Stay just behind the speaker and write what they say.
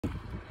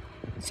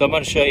So I'm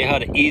going to show you how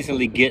to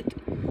easily get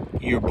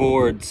your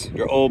boards,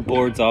 your old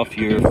boards, off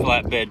your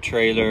flatbed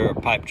trailer or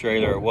pipe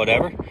trailer or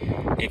whatever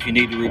if you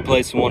need to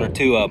replace one or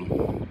two of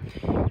them.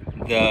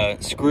 The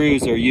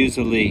screws are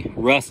usually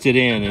rusted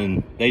in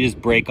and they just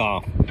break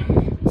off.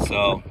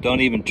 So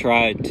don't even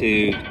try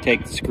to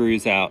take the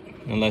screws out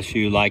unless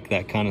you like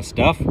that kind of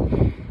stuff.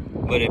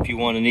 But if you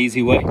want an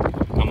easy way,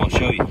 I'm going to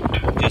show you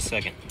in just a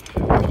second.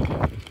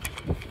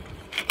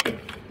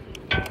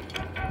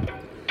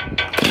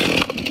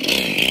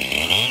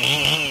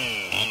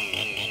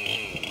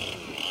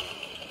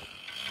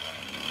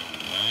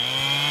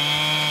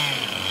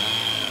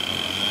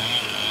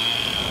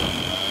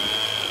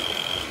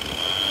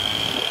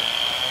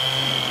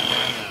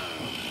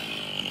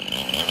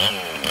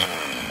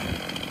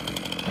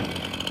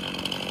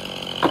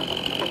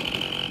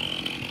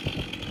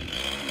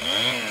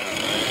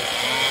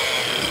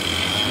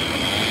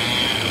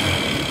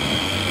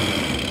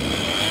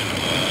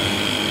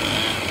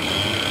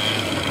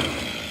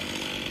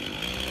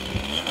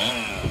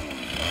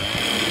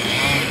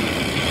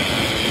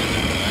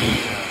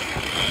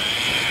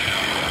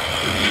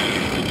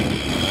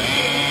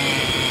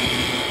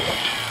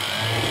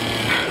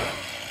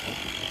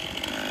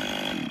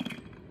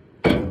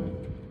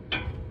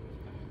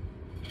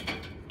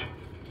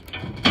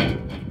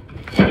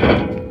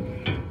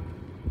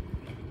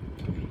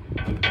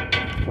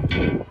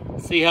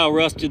 See how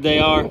rusted they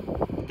are?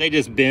 They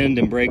just bend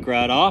and break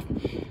right off.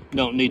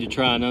 Don't need to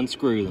try and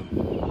unscrew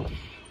them.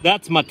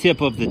 That's my tip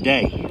of the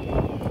day.